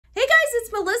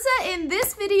In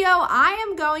this video, I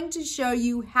am going to show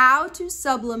you how to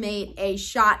sublimate a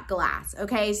shot glass,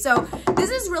 okay? So this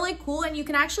is really cool, and you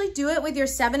can actually do it with your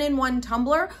 7-in-1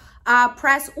 tumbler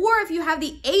press, or if you have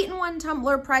the 8-in-1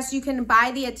 tumbler press, you can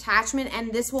buy the attachment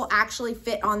and this will actually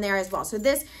fit on there as well. So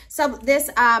this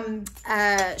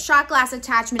shot glass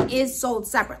attachment is sold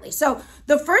separately. So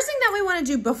the first thing that we want to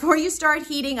do before you start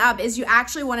heating up is you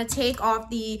actually want to take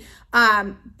off the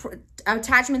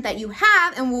attachment that you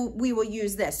have, and we will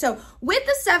use this. So with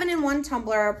the 7-in-1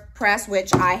 tumbler press,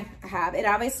 which I have, it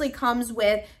obviously comes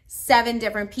with 7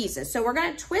 different pieces. So we're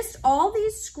going to twist all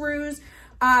these screws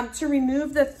to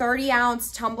remove the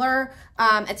 30-ounce tumbler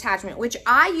attachment, which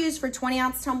I use for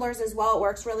 20-ounce tumblers as well. It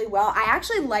works really well. I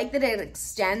actually like that it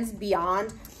extends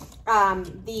beyond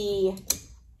the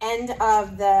end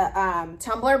of the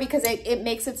tumbler, because it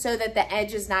makes it so that the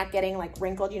edge is not getting like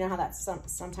wrinkled. You know how that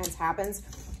sometimes happens.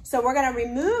 So we're gonna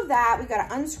remove that. We've got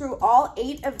to unscrew all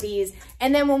 8 of these,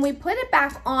 and then when we put it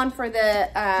back on for the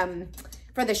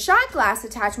shot glass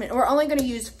attachment, we're only going to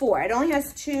use 4. It only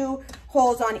has 2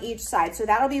 holes on each side, so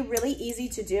that'll be really easy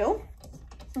to do.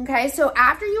 Okay, so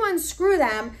after you unscrew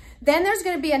them, then there's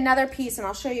going to be another piece, and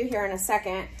I'll show you here in a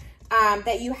second,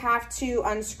 that you have to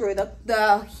unscrew,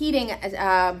 the heating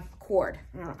cord.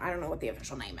 I don't know what the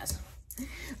official name is.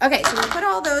 Okay, so we put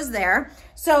all those there.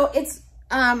 So it's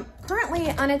currently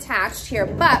unattached here,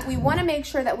 but we want to make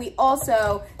sure that we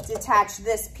also detach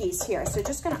this piece here. So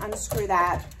just going to unscrew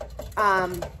that,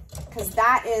 because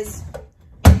that is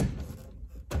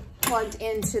plugged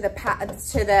into the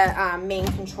main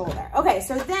control there. Okay,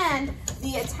 so then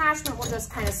the attachment will just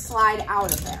kind of slide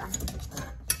out of there.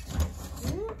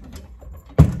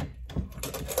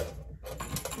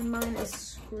 And mine is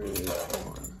screwed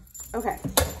on. Okay,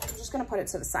 I'm just gonna put it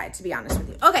to the side, to be honest with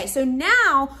you. Okay, so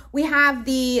now we have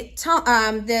the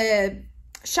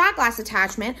shot glass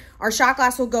attachment. Our shot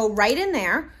glass will go right in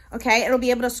there. Okay, it'll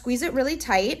be able to squeeze it really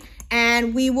tight,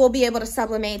 and we will be able to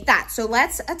sublimate that. So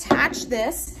let's attach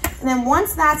this, and then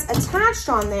once that's attached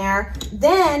on there,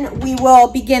 then we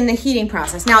will begin the heating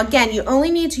process. Now again, you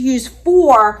only need to use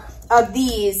 4 of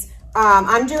these.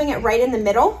 I'm doing it right in the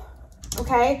middle,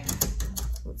 okay?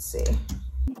 Let's see.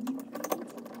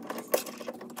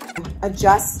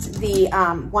 Adjust the,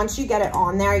 once you get it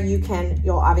on there,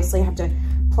 you'll obviously have to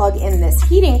plug in this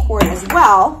heating cord as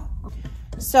well.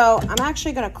 So I'm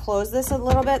actually going to close this a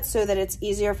little bit so that it's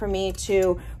easier for me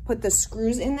to put the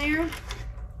screws in there.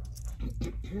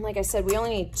 Like I said, we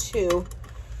only need 2.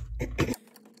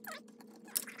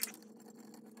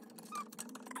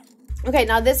 Okay,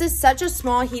 now this is such a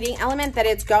small heating element that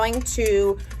it's going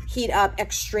to heat up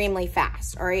extremely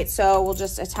fast. All right, so we'll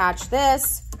just attach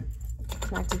this,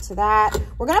 connect it to that.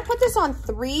 We're going to put this on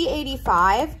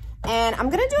 385, and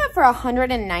I'm going to do it for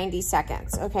 190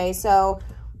 seconds. Okay, so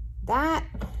that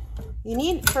you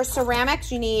need, for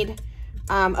ceramics, you need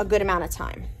a good amount of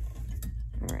time.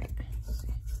 All right.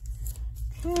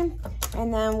 Okay.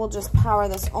 And then we'll just power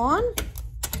this on,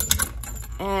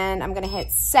 and I'm going to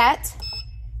hit set.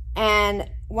 And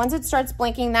once it starts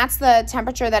blinking, that's the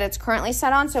temperature that it's currently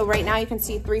set on. So right now you can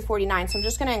see 349. So I'm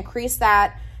just going to increase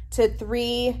that to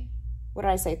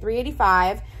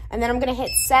 385. And then I'm going to hit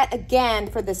set again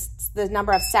for the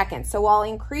number of seconds. So I'll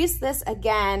increase this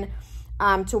again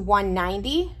to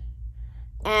 190,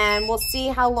 and we'll see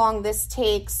how long this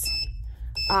takes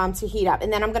to heat up.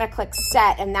 And then I'm going to click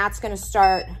set, and that's going to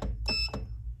start,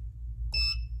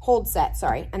 hold set,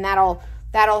 sorry, and that'll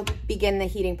begin the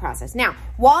heating process. Now,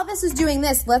 while this is doing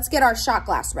this, let's get our shot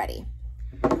glass ready.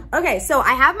 Okay, so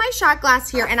I have my shot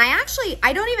glass here, and I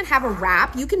don't even have a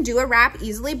wrap. You can do a wrap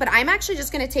easily, but I'm actually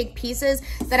just gonna take pieces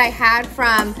that I had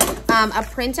from a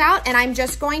printout, and I'm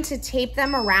just going to tape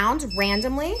them around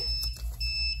randomly.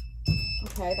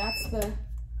 Okay, that's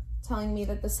telling me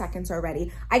that the seconds are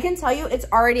ready. I can tell you it's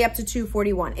already up to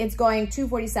 241. It's going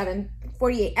 247,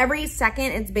 48. Every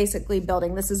second it's basically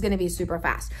building. This is gonna be super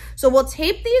fast. So we'll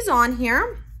tape these on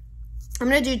here. I'm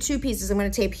gonna do 2 pieces. I'm gonna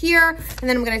tape here, and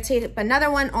then I'm gonna tape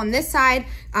another one on this side,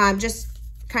 just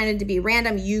kind of to be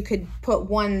random. You could put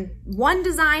one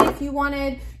design if you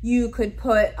wanted. You could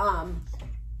put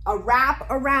a wrap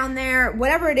around there,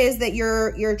 whatever it is that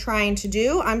you're trying to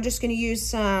do. I'm just gonna use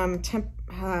some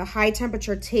high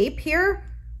temperature tape here.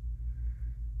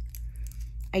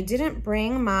 I didn't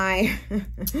bring my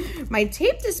my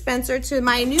tape dispenser to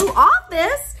my new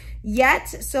office yet,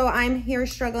 so I'm here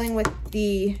struggling with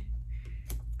the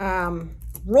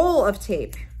roll of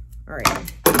tape. All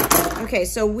right. Okay,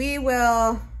 so we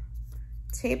will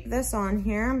tape this on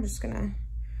here. I'm just gonna,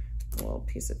 a little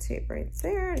piece of tape right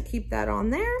there to keep that on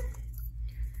there.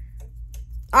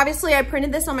 obviously I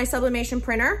printed this on my Sublimation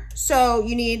printer. So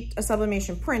you need a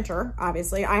Sublimation printer,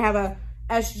 obviously. I have a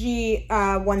SG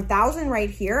 1000 right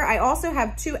here. I also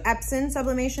have two Epson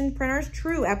Sublimation printers,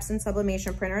 true Epson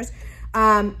Sublimation printers.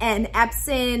 An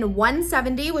Epson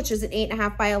 170, which is an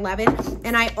 8.5 by 11.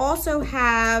 And I also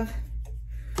have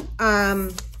an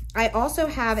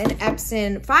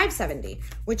Epson 570,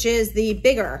 which is the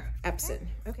bigger Epson.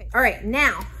 Okay. All right,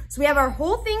 now, so we have our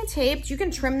whole thing taped. You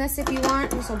can trim this if you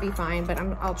want. This will be fine, but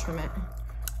I'll trim it.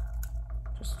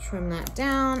 Just trim that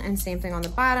down, and same thing on the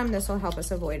bottom. This will help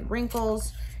us avoid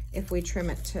wrinkles if we trim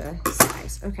it to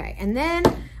size. Okay, and then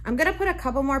I'm gonna put a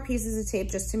couple more pieces of tape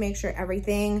just to make sure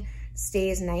everything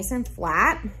stays nice and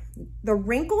flat. The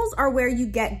wrinkles are where you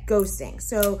get ghosting.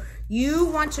 So you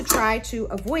want to try to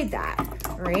avoid that,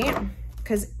 right?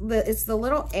 Because it's the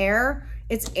little air,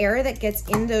 it's air that gets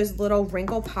in those little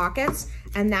wrinkle pockets,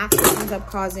 and that's what ends up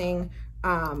causing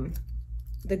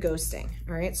the ghosting,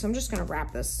 all right? So I'm just gonna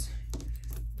wrap this,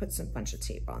 put some bunch of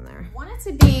tape on there. I want it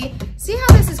to be, see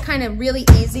how this is kind of really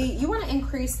easy? You wanna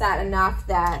increase that enough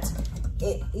that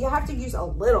you have to use a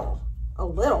little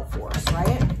force,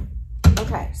 right?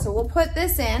 Okay, so we'll put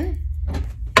this in.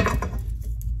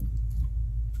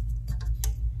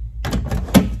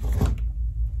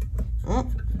 Oh,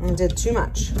 I did too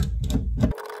much.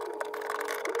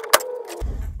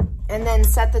 And then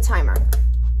set the timer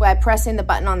by pressing the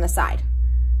button on the side.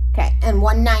 Okay, and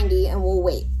 190, and we'll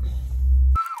wait.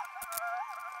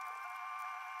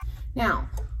 Now,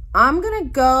 I'm gonna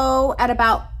go at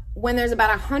about, when there's about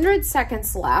 100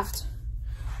 seconds left,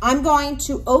 I'm going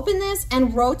to open this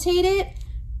and rotate it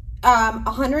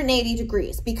 180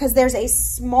 degrees because there's a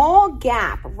small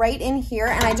gap right in here,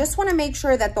 and I just want to make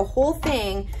sure that the whole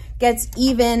thing gets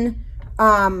even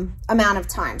amount of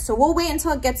time. So we'll wait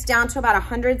until it gets down to about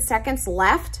 100 seconds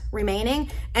left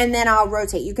remaining, and then I'll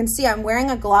rotate. You can see I'm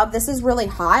wearing a glove. This is really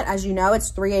hot. As you know,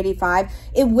 it's 385.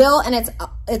 It will, and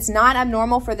it's not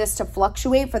abnormal for this to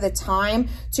fluctuate for the time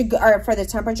to go, or for the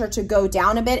temperature to go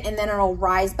down a bit, and then it'll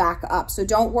rise back up. So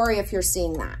don't worry if you're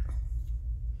seeing that.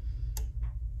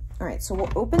 All right, so we'll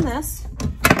open this.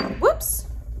 Whoops.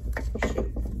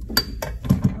 Shoot.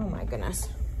 Oh my goodness.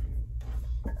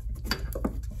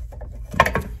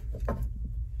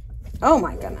 Oh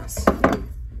my goodness.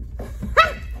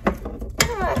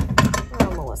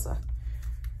 Oh, Melissa.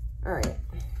 All right.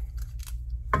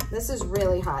 This is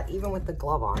really hot, even with the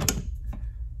glove on.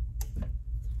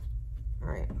 All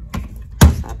right.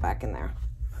 Put that back in there.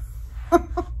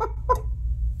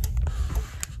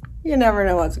 You never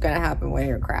know what's going to happen when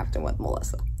you're crafting with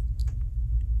Melissa.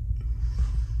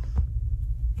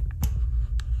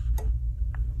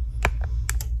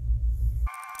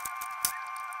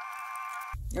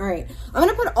 All right, I'm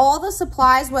gonna put all the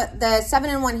supplies, what the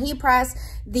 7-in-1 heat press,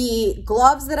 the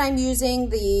gloves that I'm using,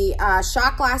 the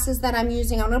shot glasses that I'm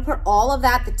using, I'm gonna put all of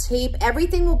that, the tape,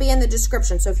 everything will be in the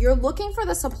description. So if you're looking for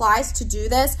the supplies to do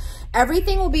this,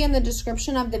 everything will be in the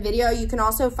description of the video. You can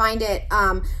also find it,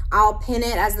 I'll pin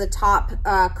it as the top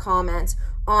comment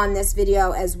on this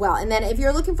video as well. And then if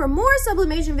you're looking for more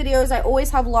sublimation videos, I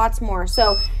always have lots more.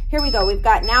 So here we go, we've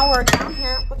got, now we're down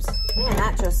here, whoops, man,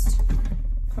 that just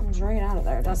comes right out of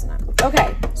there, doesn't it?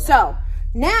 Okay, so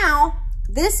now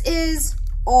this is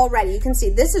all ready. You can see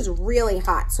this is really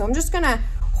hot. So I'm just gonna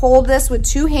hold this with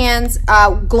two hands,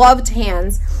 gloved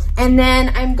hands, and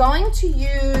then I'm going to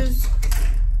use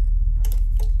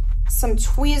some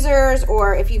tweezers,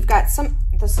 or if you've got some,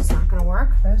 this is not gonna work,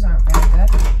 those aren't very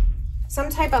good, some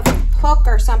type of hook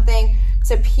or something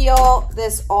to peel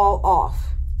this all off.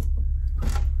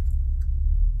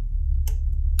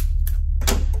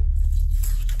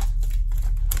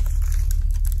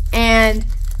 And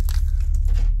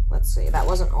let's see, that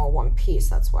wasn't all one piece.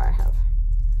 That's why I have,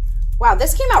 wow,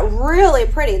 this came out really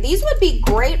pretty. These would be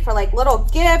great for like little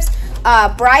gifts,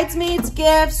 bridesmaids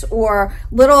gifts, or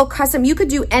little custom, you could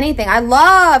do anything. I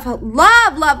love how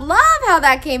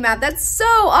that came out. That's so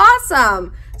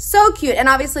awesome. So cute. And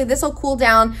obviously this will cool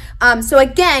down. So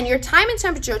again, your time and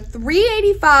temperature,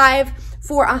 385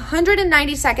 for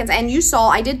 190 seconds. And you saw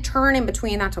I did turn in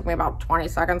between. That took me about 20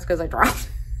 seconds because I dropped.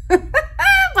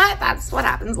 But that's what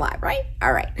happens live, right?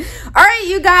 All right,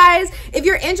 you guys, if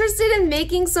you're interested in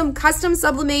making some custom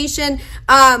sublimation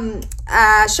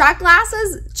shot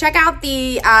glasses, check out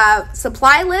the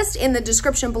supply list in the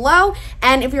description below.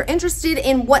 And if you're interested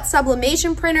in what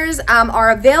sublimation printers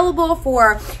are available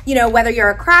for, you know, whether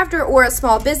you're a crafter or a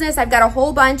small business, I've got a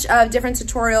whole bunch of different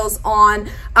tutorials on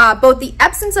both the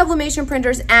Epson sublimation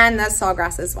printers and the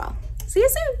Sawgrass as well. See you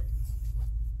soon.